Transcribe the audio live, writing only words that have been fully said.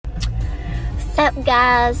up,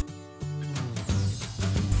 guys?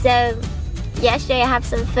 So yesterday I have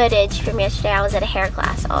some footage from yesterday. I was at a hair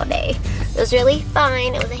class all day. It was really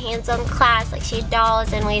fun. It was a hands-on class. Like, she had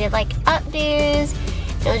dolls and we did like updos.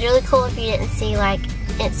 It was really cool. If you didn't see like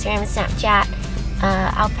Instagram and Snapchat,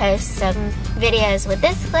 I'll post some videos with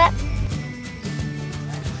this clip.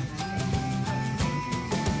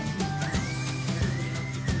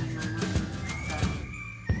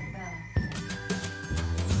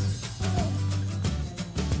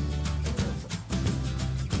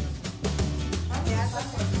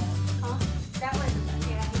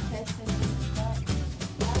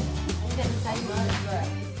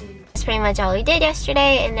 That's pretty much all we did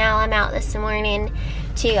yesterday, and now I'm out this morning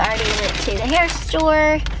to already went to the hair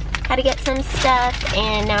store, had to get some stuff,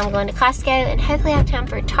 and now I'm going to Costco and hopefully have time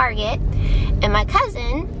for Target. And my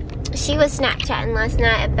cousin, she was Snapchatting last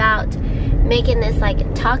night about making this like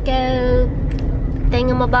taco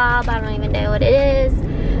thingamabob. I don't even know what it is,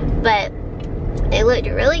 but it looked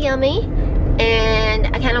really yummy and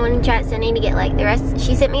I kind of want to try it, so I need to get like the rest.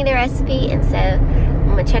 She sent me the recipe, and so I'm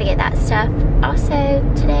gonna try to get that stuff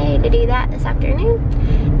also today to do that this afternoon.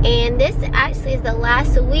 And this actually is the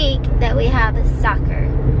last week that we have soccer,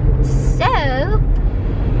 so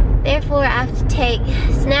therefore I have to take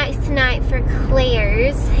snacks tonight for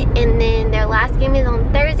Claire's, and then their last game is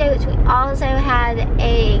on Thursday, which we also have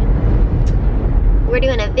we're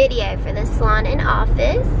doing a video for the salon and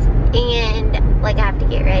office, and like I have to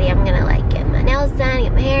get ready. I'm gonna like get my nails done,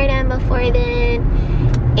 get my hair done before then,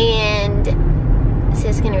 and so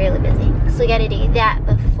it's gonna be really busy. So we gotta do that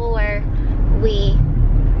before we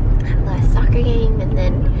have the last soccer game, and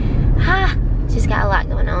then just got a lot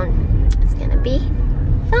going on. It's gonna be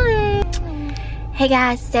fun. Hey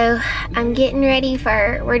guys, so I'm getting ready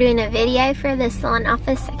we're doing a video for the salon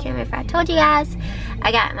office. I can't remember if I told you guys.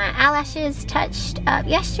 I got my eyelashes touched up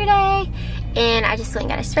yesterday, and I just went and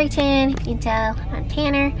got a spray tan. If you can tell, I'm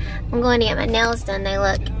tanner. I'm going to get my nails done. They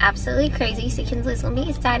look absolutely crazy, so Kinsley's gonna be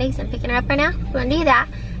excited because I'm picking her up right now. We're gonna do that.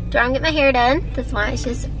 I'm gonna get my hair done. That's why it's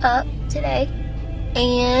just up today.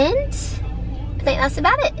 And I think that's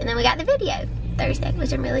about it. And then we got the video Thursday,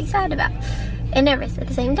 which I'm really excited about and nervous at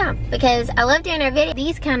the same time, because I love doing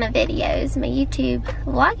these kind of videos, my YouTube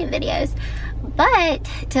vlogging videos, but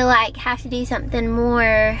to like have to do something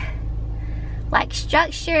more like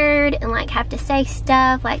structured and like have to say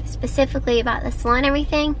stuff like specifically about the salon and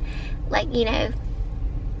everything, like, you know,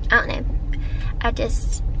 I don't know,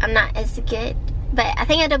 I'm not as good, but I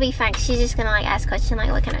think it'll be fun. She's just gonna like ask questions like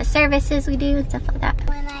what kind of services we do and stuff like that.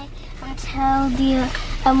 When I told you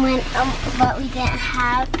what we didn't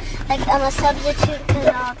have, like a substitute, because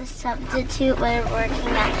all the substitute wasn't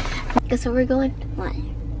working out. Guess where we're going? What?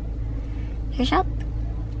 Hair shop?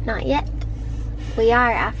 Not yet. We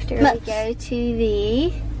are after we go to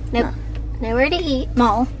the nowhere to eat.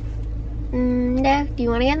 Mall. No. Do you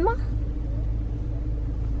want to go to the mall?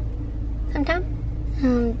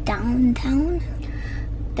 Sometime? Downtown?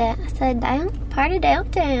 I said down? Part of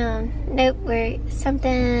downtown. Nope, we're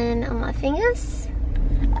something on my fingers.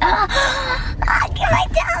 Get my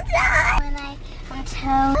toes done! My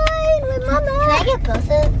toes. Hi, my mama. Can I get both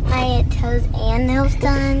of my toes and nails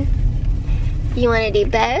done? You want to do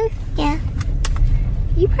both? Yeah.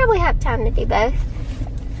 You probably have time to do both.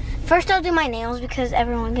 First I'll do my nails because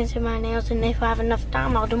everyone can see my nails, and if I have enough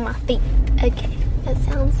time I'll do my feet. Okay, that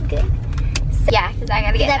sounds good. So, yeah, because I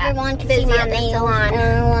gotta get everyone can see my nails. Salon.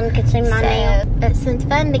 Everyone can see my nails. It sounds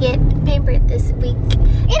fun to get pampered this week.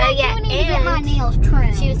 And I need to get my nails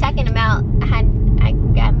trimmed. She was talking about I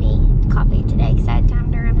got me coffee today because I had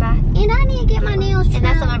time to run by. And I need to get my nails trimmed. And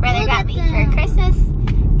that's what my brother got me for Christmas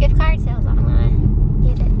gift card, so I was like, I'm gonna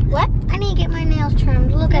use it. What? I need to get my nails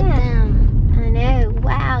trimmed. Look at them. I know.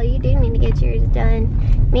 Wow, you do need to get yours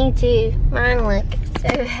done. Me too. Mine look so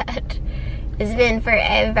bad. It's been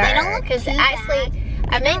forever. They don't look too actually bad.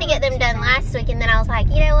 I meant to get them done last week, and then I was like,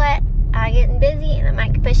 you know what? I'm getting busy, and I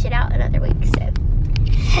might push it out another week. So.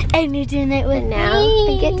 And you're doing it with me.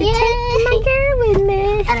 I get to take my girl with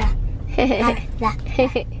me.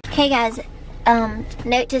 Okay, guys.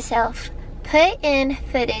 Note to self: put in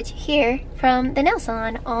footage here from the nail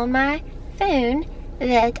salon on my phone.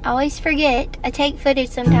 That I always forget. I take footage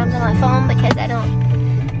sometimes on my phone because I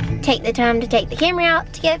don't take the time to take the camera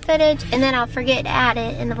out to get footage, and then I'll forget to add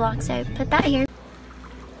it in the vlog, so put that here.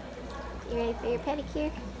 You ready for your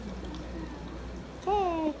pedicure?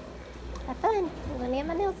 Okay, have fun. I'm gonna get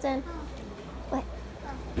my nails done. What?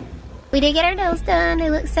 We did get our nails done.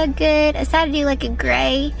 They look so good. I decided to do like a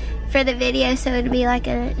gray for the video, so it'd be like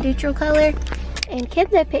a neutral color. And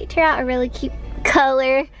Kinsley picked her out a really cute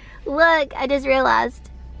color. Look, I just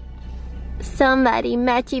realized somebody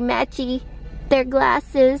matchy their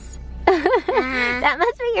glasses. That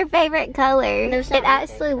must be your favorite color. It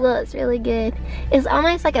actually looks really good. It's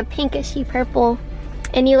almost like a pinkishy purple.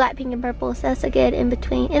 And you like pink and purple, so that's a good in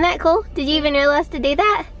between. Isn't that cool? Did you even realize to do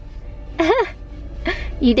that?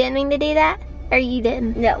 You didn't mean to do that? Or you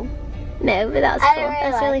didn't? No. No, but that was cool.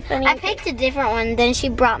 That's really funny. I picked a different one, then she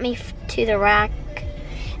brought me to the rack.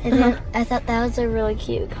 And then I thought that was a really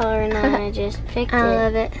cute color, and then I just picked it. I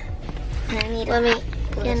love it. And I need Let me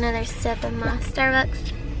get another sip of my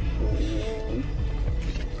Starbucks.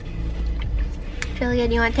 Really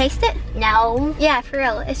good. You want to taste it? No. Yeah, for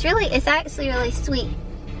real. It's actually really sweet.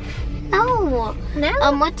 No. No?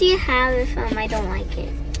 What do you have if I don't like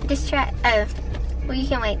it? Just try. Oh, well, you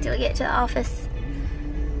can wait till we get to the office.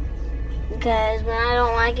 Because when I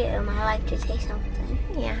don't like it, I like to taste something.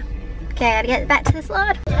 Yeah. Okay, I gotta get back to the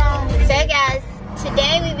salon. So guys,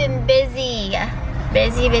 today we've been busy.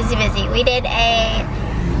 Busy. We did a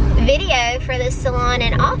video for the salon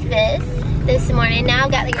and office this morning. Now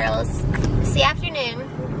I've got the girls. It's the afternoon.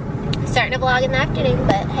 Starting to vlog in the afternoon,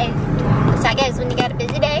 but hey, that's how it goes when you got a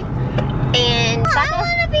busy day. And I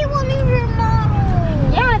want to be one of your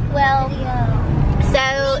models. Yeah, well, so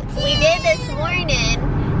we did this morning,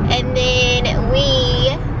 and then we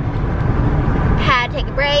had to take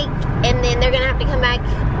a break, and then they're gonna have to come back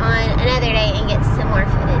on another day and get some more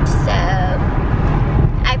footage. So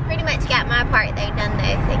I pretty much got my part done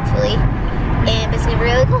though, thankfully, and it's gonna be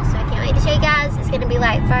really cool. So I can't wait to show you guys. It's gonna be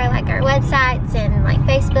like for like our websites and like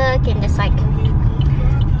Facebook, and just like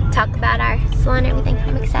talk about our salon and everything.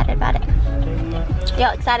 I'm excited about it.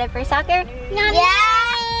 Y'all excited for soccer?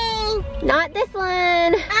 Yay! Not this one.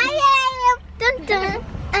 I am. Dun dun.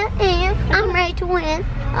 I am. I'm ready to win.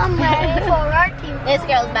 I'm ready for our team. This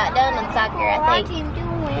girl's about done in soccer, I Our think. team to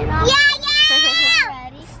win.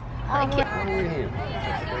 I'm ready.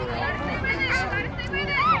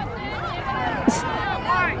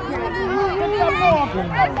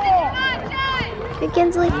 Good,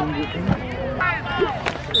 Kinsley.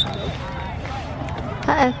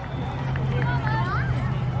 Uh-oh.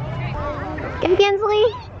 Go, Kinsley.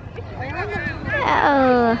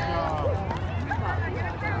 Uh-oh.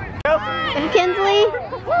 Go, Kinsley.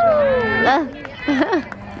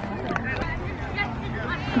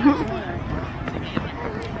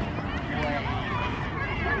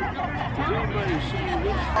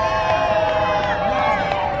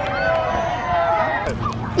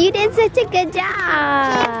 You did such a good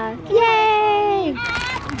job. Yay.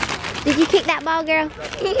 Did you kick that ball, girl?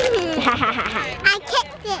 I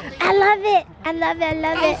kicked it. I love it. I love it.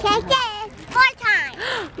 I kicked it 4 times.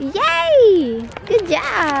 Yay. Good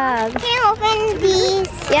job. Can you open these?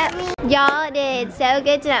 Yep. Y'all did so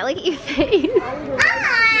good tonight. Look at your face.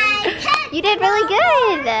 You did really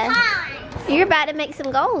good. You're about to make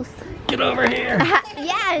some goals. Get over here.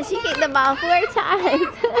 Yeah, she kicked the ball 4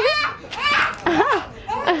 times.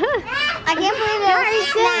 I can't believe it was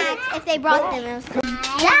snacks if they brought them. It was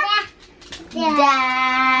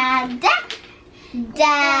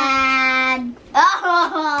Dad.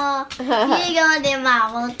 Oh, you're going to my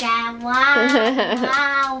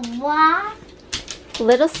wow.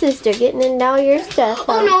 Little sister getting into all your stuff. Huh?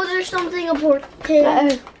 Oh no, there's something important.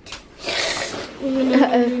 Uh-oh.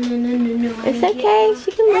 It's okay.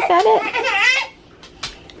 She can look at it.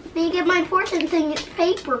 They get my important thing. It's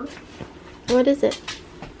paper. What is it?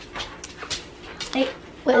 Hey,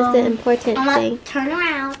 What is the important thing? Turn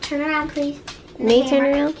around, please. Me turn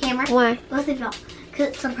around? Camera. Why? Both of y'all. Cause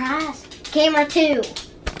it's surprise. Camera 2.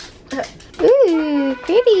 Ooh,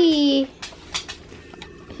 pretty.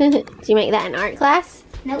 Did you make that in art class?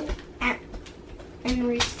 Nope. In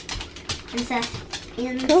recess.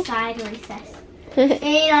 Inside recess.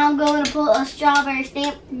 And I'm going to put a strawberry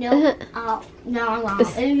stamp. Nope. Oh, no, I'm wrong.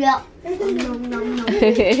 Yep. No.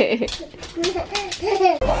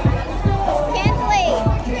 Kinsley!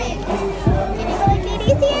 Can you believe Dee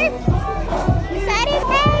Dee's here? Excited?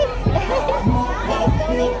 Hey!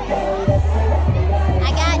 I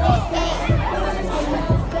got new skates.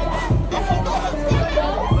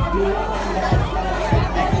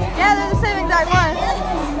 Yeah, they're the same exact one.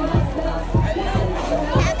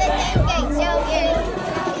 Have the same skates. Show yours.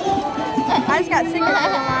 I just got signatures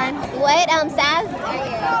on mine. What size are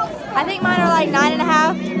yours? I think mine are like 9.5.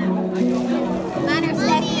 Mine are 7.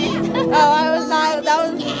 Oh, I was 9. That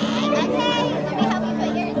was